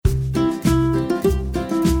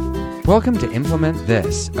Welcome to Implement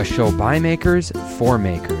This, a show by makers for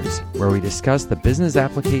makers, where we discuss the business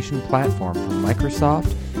application platform from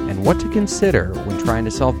Microsoft and what to consider when trying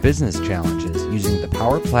to solve business challenges using the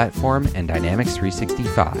Power Platform and Dynamics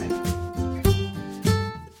 365.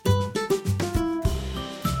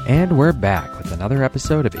 And we're back with another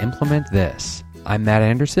episode of Implement This. I'm Matt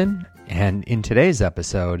Anderson, and in today's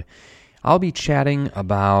episode, I'll be chatting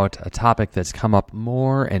about a topic that's come up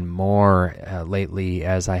more and more lately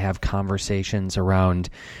as I have conversations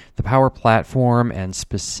around the Power Platform and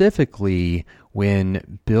specifically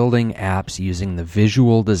when building apps using the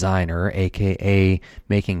Visual Designer, aka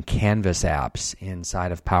making Canvas apps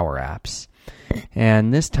inside of PowerApps.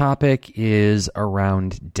 And this topic is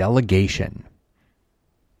around delegation.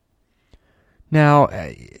 Now,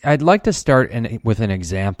 I'd like to start with an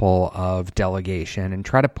example of delegation and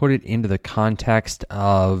try to put it into the context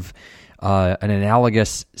of an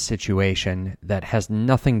analogous situation that has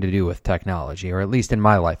nothing to do with technology, or at least in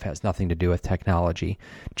my life has nothing to do with technology,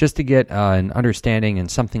 just to get an understanding and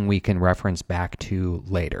something we can reference back to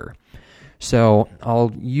later. So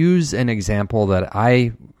I'll use an example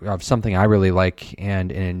of something I really like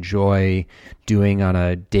and enjoy doing on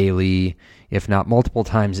a daily, if not multiple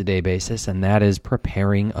times a day basis, and that is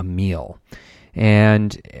preparing a meal.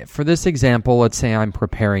 And for this example, let's say I'm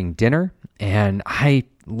preparing dinner, and I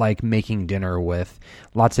like making dinner with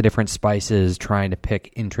lots of different spices, trying to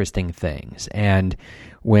pick interesting things. And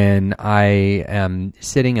when I am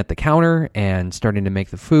sitting at the counter and starting to make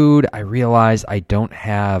the food, I realize I don't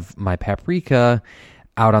have my paprika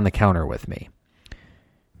out on the counter with me.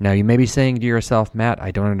 Now, you may be saying to yourself, Matt,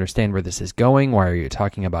 I don't understand where this is going. Why are you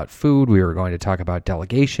talking about food? We were going to talk about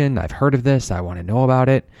delegation. I've heard of this. I want to know about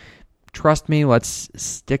it. Trust me, let's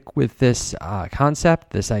stick with this concept,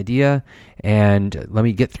 this idea, and let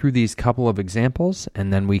me get through these couple of examples,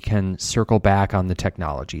 and then we can circle back on the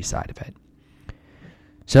technology side of it.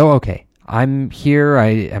 So, okay, I'm here.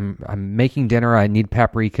 I'm making dinner. I need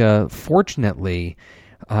paprika. Fortunately,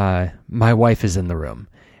 my wife is in the room.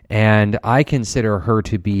 And I consider her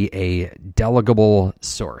to be a delegable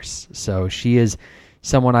source. So she is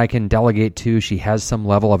someone I can delegate to. She has some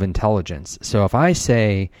level of intelligence. So if I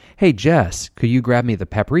say, hey, Jess, could you grab me the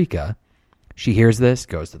paprika? She hears this,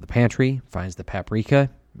 goes to the pantry, finds the paprika,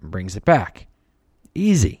 and brings it back.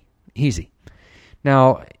 Easy.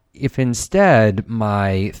 Now, if instead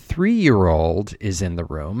my 3-year-old is in the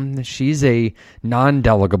room, she's a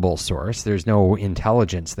non-delegable source. There's no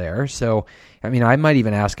intelligence there. So, I might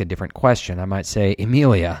even ask a different question. I might say,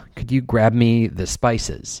 Emilia, could you grab me the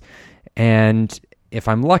spices? And if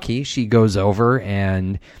I'm lucky, she goes over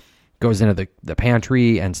and goes into the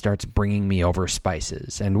pantry and starts bringing me over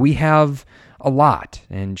spices. And we have a lot,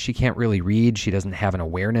 and she can't really read. She doesn't have an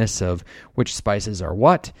awareness of which spices are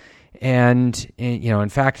what. And, in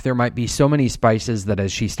fact, there might be so many spices that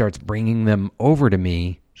as she starts bringing them over to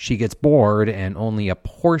me, she gets bored and only a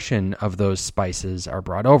portion of those spices are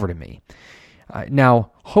brought over to me.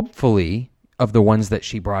 Now, hopefully, of the ones that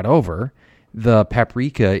she brought over, the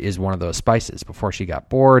paprika is one of those spices before she got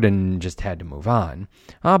bored and just had to move on.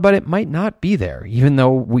 But it might not be there, even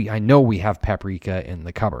though I know we have paprika in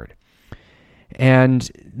the cupboard. And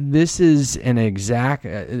this is an example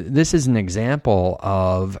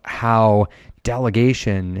of how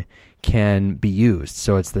delegation can be used.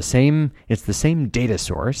 So it's the same data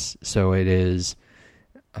source. So it's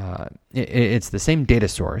the same data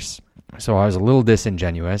source. So I was a little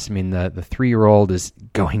disingenuous. The 3-year-old is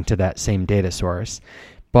going to that same data source,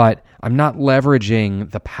 but I'm not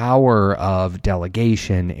leveraging the power of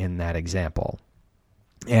delegation in that example.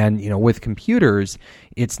 And, with computers,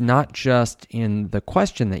 it's not just in the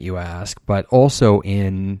question that you ask, but also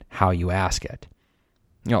in how you ask it.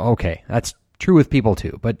 Okay, that's true with people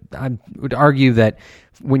too, but I would argue that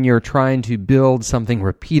when you're trying to build something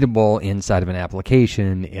repeatable inside of an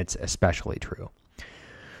application, it's especially true.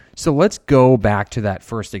 So let's go back to that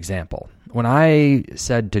first example. When I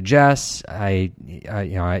said to Jess, I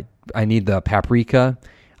need the paprika,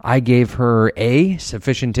 I gave her A,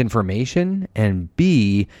 sufficient information, and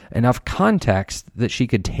B, enough context that she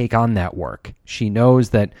could take on that work. She knows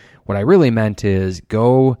that what I really meant is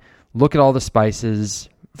go look at all the spices,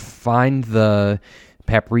 find the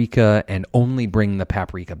paprika, and only bring the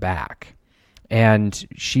paprika back. And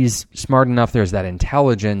she's smart enough, there's that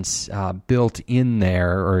intelligence built in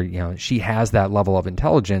there, or she has that level of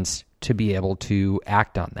intelligence to be able to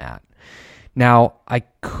act on that. Now, I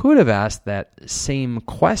could have asked that same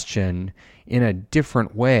question in a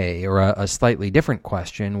different way, or a slightly different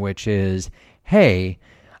question, which is, hey,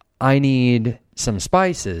 I need some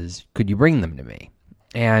spices. Could you bring them to me?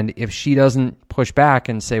 And if she doesn't push back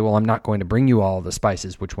and say, well, I'm not going to bring you all the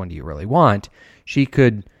spices, which one do you really want? She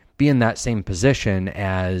could be in that same position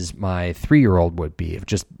as my 3-year-old would be, of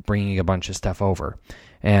just bringing a bunch of stuff over.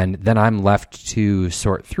 And then I'm left to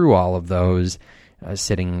sort through all of those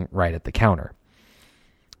sitting right at the counter.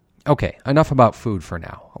 Okay, enough about food for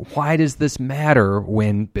now. Why does this matter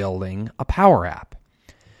when building a Power App?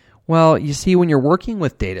 Well, you see, when you're working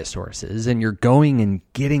with data sources and you're going and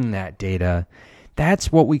getting that data,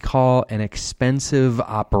 that's what we call an expensive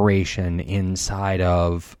operation inside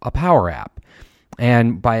of a Power App.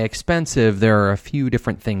 And by expensive, there are a few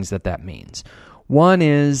different things that means. One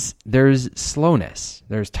is there's slowness.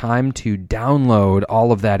 There's time to download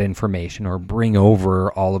all of that information or bring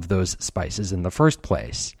over all of those spices in the first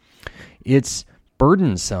place. It's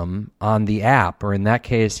burdensome on the app, or in that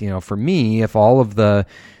case, for me, if all of the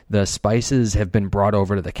spices have been brought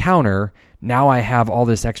over to the counter, now I have all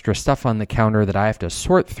this extra stuff on the counter that I have to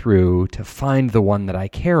sort through to find the one that I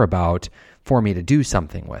care about for me to do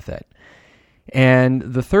something with it. And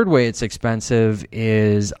the third way it's expensive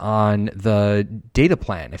is on the data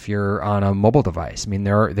plan if you're on a mobile device. I mean,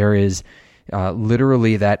 there is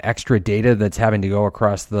literally that extra data that's having to go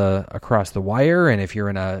across the wire, and if you're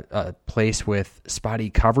in a place with spotty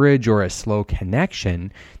coverage or a slow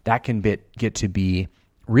connection, that can get to be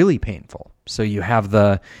really painful. So you have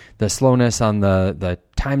the slowness on the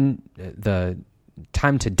time to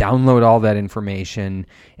download all that information,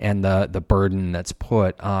 and the burden that's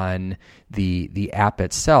put on the app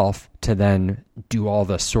itself to then do all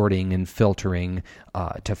the sorting and filtering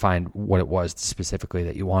to find what it was specifically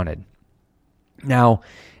that you wanted. Now,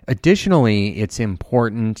 additionally, it's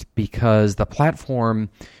important because the platform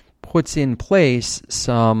puts in place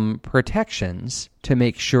some protections to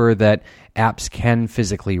make sure that apps can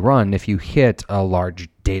physically run if you hit a large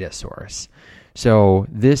data source. So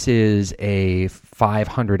this is a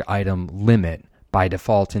 500 item limit by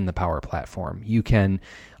default in the Power Platform. You can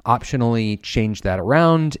optionally change that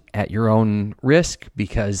around at your own risk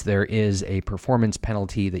because there is a performance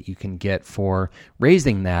penalty that you can get for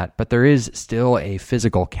raising that, but there is still a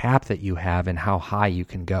physical cap that you have in how high you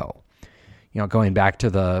can go. Going back to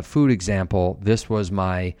the food example, this was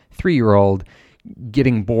my 3-year-old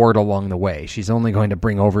getting bored along the way. She's only going to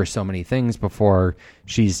bring over so many things before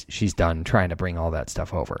she's done trying to bring all that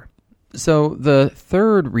stuff over. So the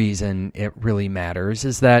third reason it really matters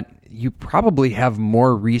is that you probably have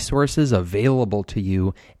more resources available to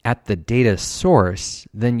you at the data source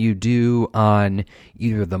than you do on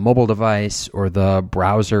either the mobile device or the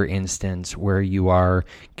browser instance where you are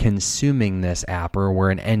consuming this app, or where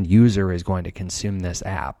an end user is going to consume this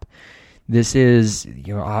app. This is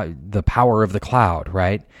the power of the cloud,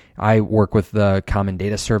 right? I work with the Common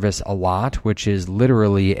Data Service a lot, which is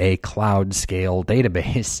literally a cloud scale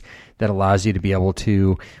database that allows you to be able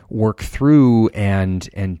to work through and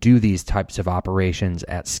do these types of operations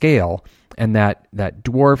at scale. And that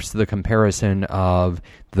dwarfs the comparison of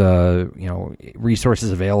the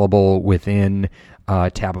resources available within a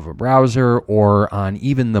tab of a browser or on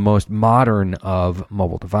even the most modern of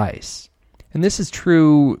mobile device. And this is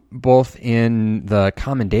true both in the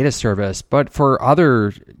Common Data Service, but for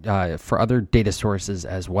other data sources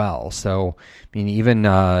as well. So, even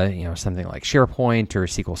something like SharePoint or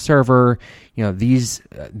SQL Server,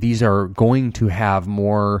 these are going to have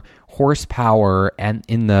more horsepower and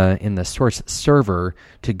in the source server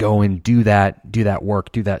to go and do that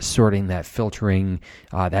work, do that sorting, that filtering,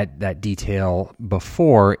 that detail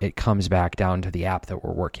before it comes back down to the app that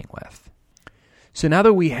we're working with. So now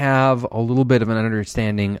that we have a little bit of an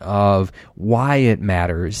understanding of why it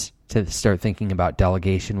matters to start thinking about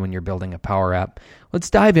delegation when you're building a Power App, let's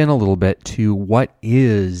dive in a little bit to what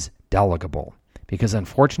is delegable. Because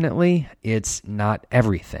unfortunately, it's not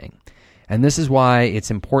everything. And this is why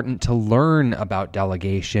it's important to learn about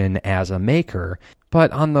delegation as a maker.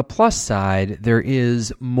 But on the plus side, there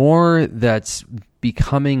is more that's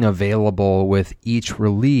becoming available with each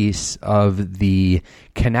release of the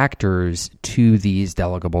connectors to these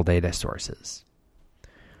delegable data sources.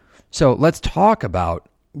 So let's talk about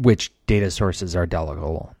which data sources are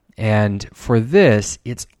delegable. And for this,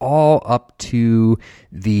 it's all up to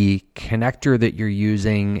the connector that you're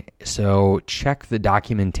using. So check the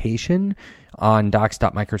documentation on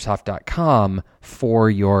docs.microsoft.com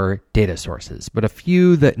for your data sources. But a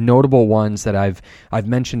few notable ones that I've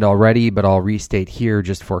mentioned already, but I'll restate here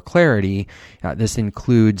just for clarity. This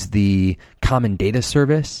includes the Common Data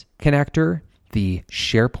Service connector, the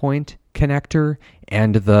SharePoint connector,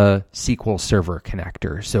 and the SQL Server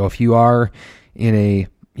connector. So if you are in a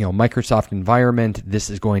Microsoft environment,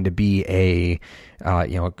 this is going to be a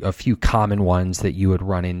few common ones that you would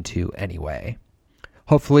run into anyway.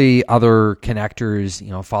 Hopefully other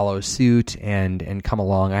connectors, follow suit and come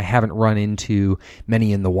along. I haven't run into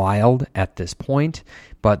many in the wild at this point,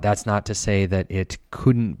 but that's not to say that it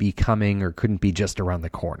couldn't be coming or couldn't be just around the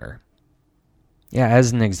corner. Yeah,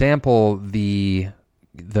 as an example, the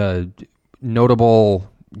notable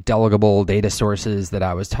delegable data sources that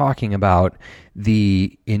I was talking about,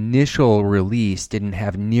 the initial release didn't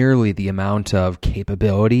have nearly the amount of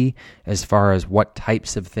capability as far as what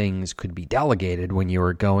types of things could be delegated when you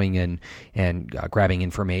were going and grabbing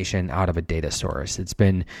information out of a data source. It's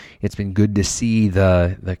been good to see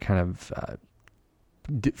the kind of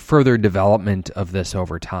further development of this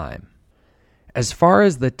over time. As far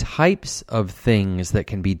as the types of things that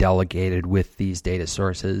can be delegated with these data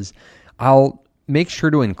sources, I'll make sure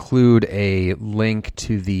to include a link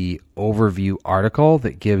to the overview article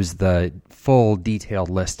that gives the full detailed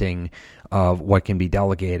listing of what can be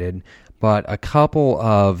delegated. But a couple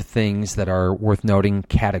of things that are worth noting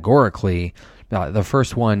categorically. The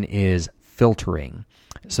first one is filtering.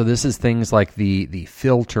 So this is things like the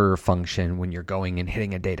filter function when you're going and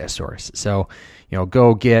hitting a data source. So,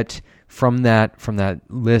 go get from that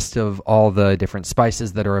list of all the different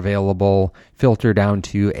spices that are available, filter down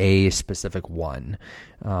to a specific one,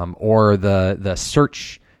 or the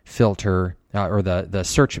search filter or the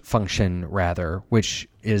search function rather, which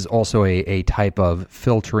is also a type of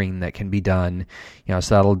filtering that can be done.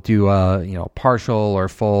 So that'll do a partial or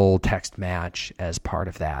full text match as part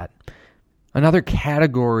of that. Another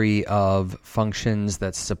category of functions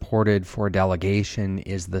that's supported for delegation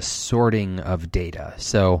is the sorting of data.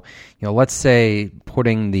 So, let's say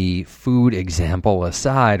putting the food example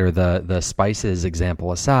aside or the spices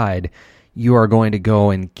example aside, you are going to go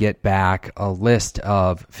and get back a list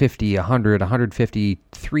of 50, 100, 150,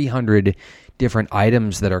 300 different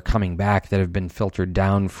items that are coming back that have been filtered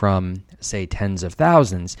down from, say, tens of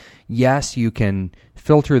thousands. Yes, you can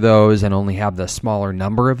filter those and only have the smaller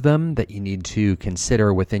number of them that you need to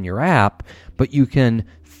consider within your app, but you can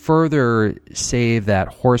further save that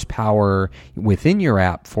horsepower within your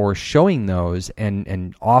app for showing those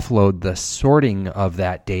and offload the sorting of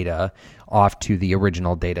that data off to the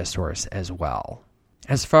original data source as well.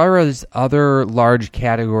 As far as other large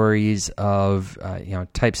categories of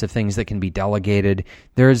types of things that can be delegated,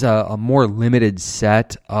 there's a more limited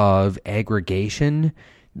set of aggregation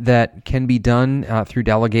that can be done through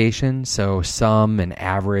delegation. So sum and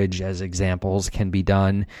average as examples can be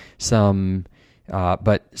done.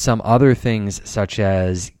 But some other things such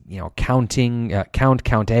as counting,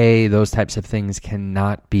 count A, those types of things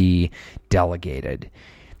cannot be delegated.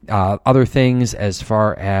 Other things as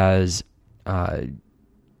far as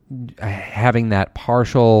having that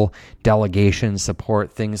partial delegation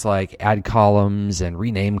support, things like add columns and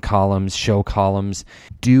rename columns, show columns,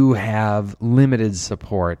 do have limited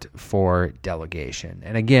support for delegation.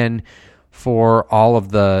 And again, for all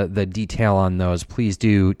of the detail on those, please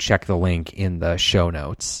do check the link in the show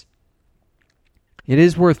notes. It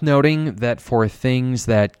is worth noting that for things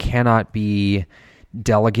that cannot be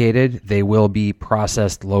delegated, they will be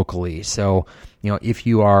processed locally. So, if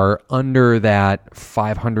you are under that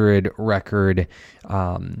 500 record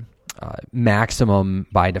maximum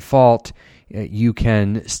by default, you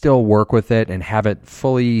can still work with it and have it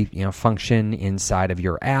fully, function inside of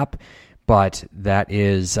your app. But that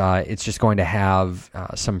is, it's just going to have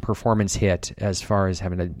some performance hit as far as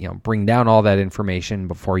having to, bring down all that information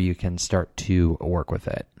before you can start to work with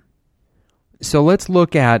it. So let's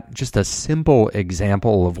look at just a simple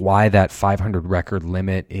example of why that 500 record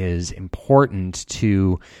limit is important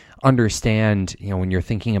to understand, when you're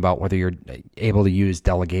thinking about whether you're able to use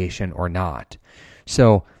delegation or not.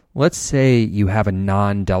 So let's say you have a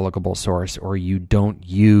non-delegable source or you don't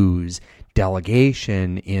use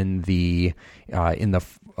delegation in the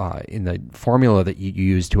formula that you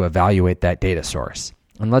use to evaluate that data source.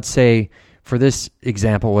 And let's say for this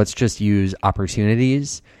example, let's just use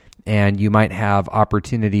opportunities. And you might have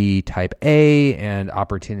opportunity type A and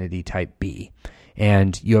opportunity type B.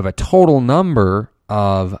 And you have a total number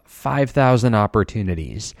of 5,000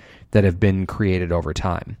 opportunities that have been created over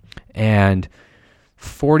time. And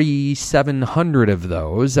 4,700 of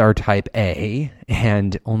those are type A,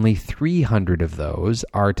 and only 300 of those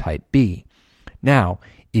are type B. Now,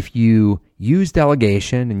 if you use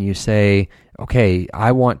delegation and you say, okay,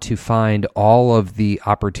 I want to find all of the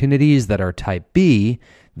opportunities that are type B,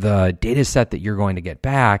 the data set that you're going to get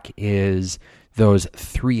back is those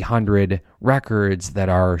 300 records that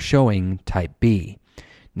are showing type B.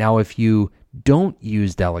 Now, if you don't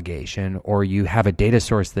use delegation or you have a data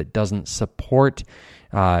source that doesn't support,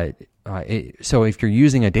 so if you're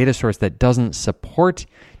using a data source that doesn't support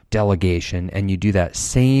delegation and you do that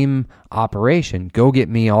same operation, go get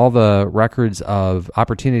me all the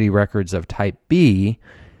opportunity records of type B,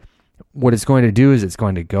 what it's going to do is it's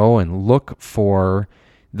going to go and look for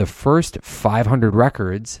the first 500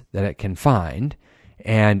 records that it can find,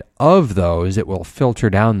 and of those, it will filter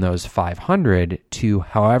down those 500 to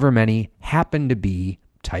however many happen to be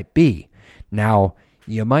type B. Now,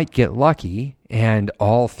 you might get lucky and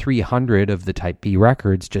all 300 of the type B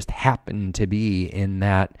records just happen to be in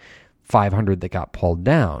that 500 that got pulled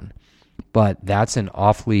down. But that's an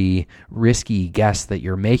awfully risky guess that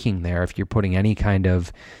you're making there if you're putting any kind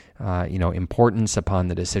of importance upon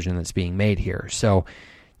the decision that's being made here. So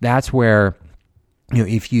that's where,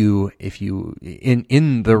 if you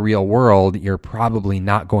in the real world, you're probably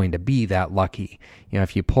not going to be that lucky.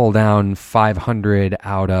 If you pull down 500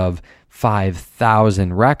 out of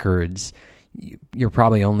 5,000 records, you're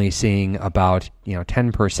probably only seeing about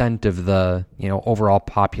 10% of the overall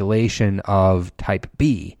population of type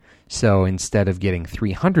B. So instead of getting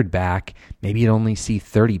 300 back, maybe you'd only see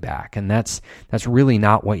 30 back, and that's really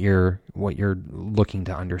not what you're looking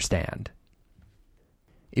to understand.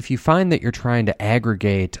 If you find that you're trying to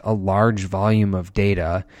aggregate a large volume of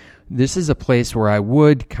data, this is a place where I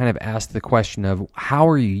would kind of ask the question of how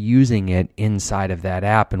are you using it inside of that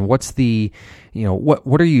app, and what's the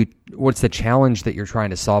what's the challenge that you're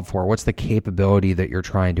trying to solve for? What's the capability that you're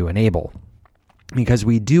trying to enable? Because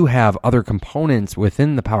we do have other components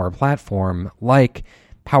within the Power Platform, like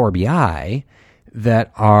Power BI,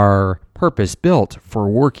 that are purpose-built for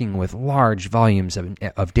working with large volumes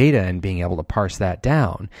of data and being able to parse that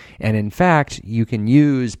down. And in fact, you can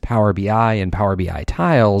use Power BI and Power BI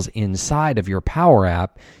tiles inside of your Power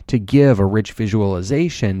App to give a rich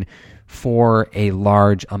visualization for a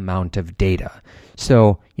large amount of data.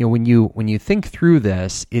 So, when you think through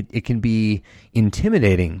this, it can be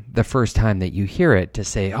intimidating the first time that you hear it to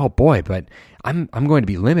say, oh boy, but I'm going to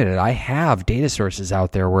be limited. I have data sources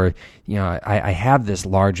out there where, I have this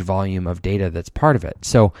large volume of data that's part of it.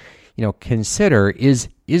 So, consider, is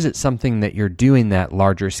it something that you're doing that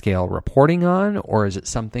larger scale reporting on, or is it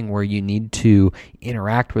something where you need to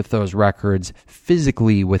interact with those records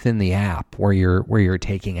physically within the app where you're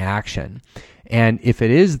taking action? And if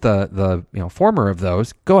it is the former of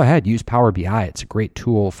those, go ahead, use Power BI. It's a great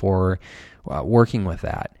tool for working with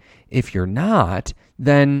that. If you're not,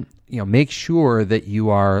 then make sure that you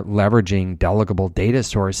are leveraging delegable data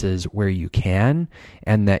sources where you can,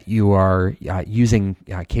 and that you are using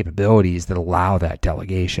capabilities that allow that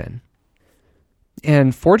delegation.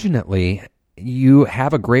 And fortunately, you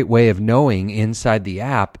have a great way of knowing inside the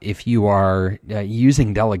app if you are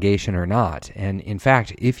using delegation or not. And in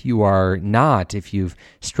fact, if you are not, if you've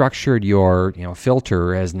structured your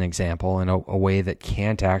filter, as an example, in a way that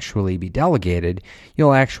can't actually be delegated,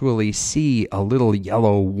 you'll actually see a little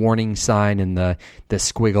yellow warning sign in the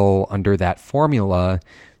squiggle under that formula,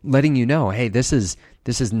 letting you know, hey, this is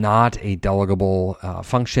not a delegable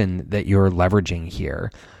function that you're leveraging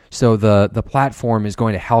here. So the platform is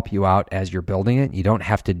going to help you out as you're building it. You don't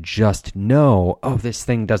have to just know, oh, this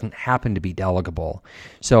thing doesn't happen to be delegable.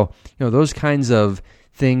 So, those kinds of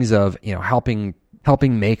things of,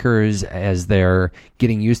 helping makers as they're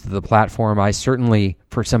getting used to the platform. I certainly,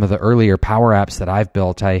 for some of the earlier Power Apps that I've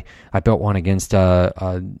built, I built one against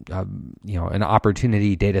an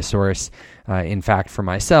opportunity data source, in fact, for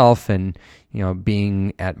myself. And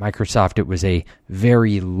being at Microsoft, it was a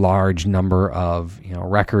very large number of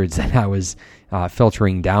records that I was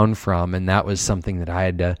filtering down from, and that was something that I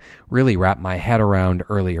had to really wrap my head around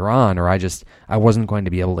earlier on, or I wasn't going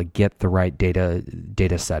to be able to get the right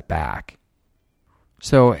data set back.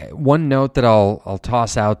 So one note that I'll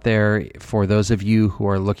toss out there for those of you who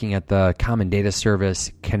are looking at the Common Data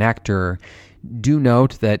Service connector, do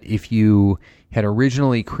note that if you had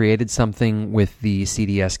originally created something with the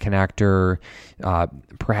CDS connector,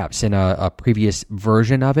 perhaps in a previous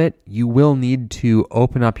version of it, you will need to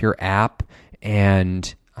open up your app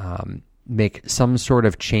and make some sort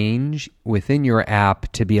of change within your app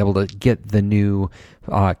to be able to get the new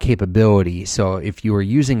capability. So if you were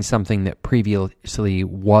using something that previously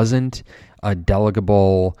wasn't a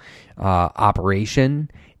delegable operation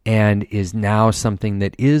and is now something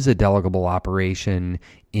that is a delegable operation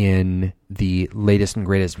in the latest and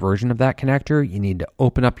greatest version of that connector, you need to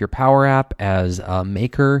open up your Power App as a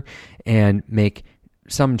maker and make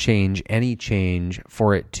some change, any change,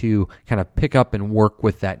 for it to kind of pick up and work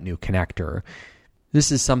with that new connector.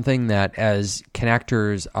 This is something that as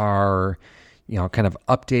connectors are, kind of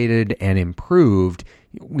updated and improved,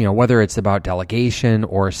 whether it's about delegation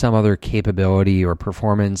or some other capability or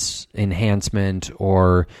performance enhancement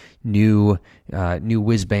or new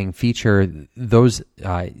whiz-bang feature, those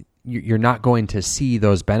you're not going to see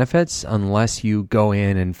those benefits unless you go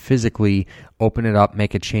in and physically open it up,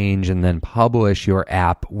 make a change, and then publish your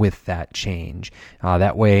app with that change.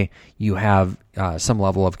 That way you have some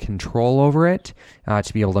level of control over it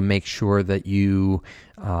to be able to make sure that you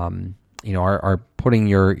are putting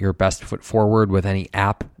your best foot forward with any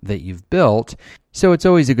app that you've built. So it's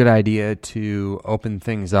always a good idea to open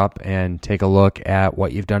things up and take a look at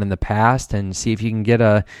what you've done in the past and see if you can get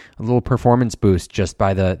a little performance boost just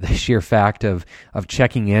by the sheer fact of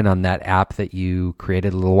checking in on that app that you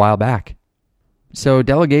created a little while back. So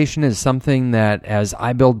delegation is something that, as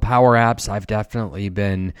I build PowerApps, I've definitely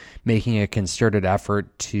been making a concerted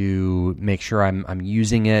effort to make sure I'm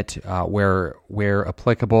using it where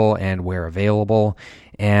applicable and where available.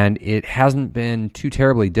 And it hasn't been too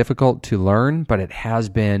terribly difficult to learn, but it has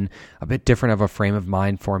been a bit different of a frame of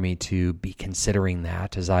mind for me to be considering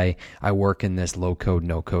that as I work in this low-code,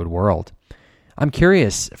 no-code world. I'm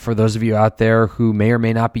curious, for those of you out there who may or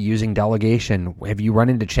may not be using delegation, have you run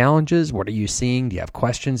into challenges? What are you seeing? Do you have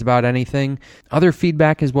questions about anything? Other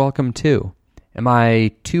feedback is welcome too. Am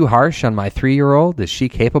I too harsh on my 3-year-old? Is she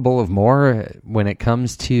capable of more when it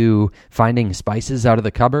comes to finding spices out of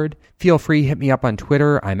the cupboard? Feel free, hit me up on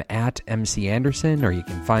Twitter. I'm at MC Anderson, or you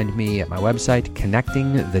can find me at my website,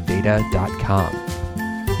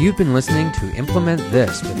 connectingthedata.com. You've been listening to Implement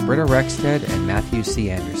This with Britta Rexted and Matthew C.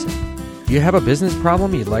 Anderson. Do you have a business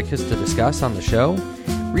problem you'd like us to discuss on the show?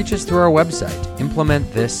 Reach us through our website,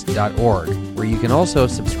 implementthis.org, where you can also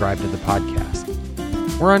subscribe to the podcast.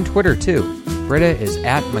 We're on Twitter too. Britta is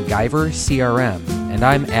at MacGyver CRM, and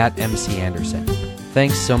I'm at MC Anderson.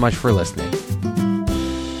 Thanks so much for listening.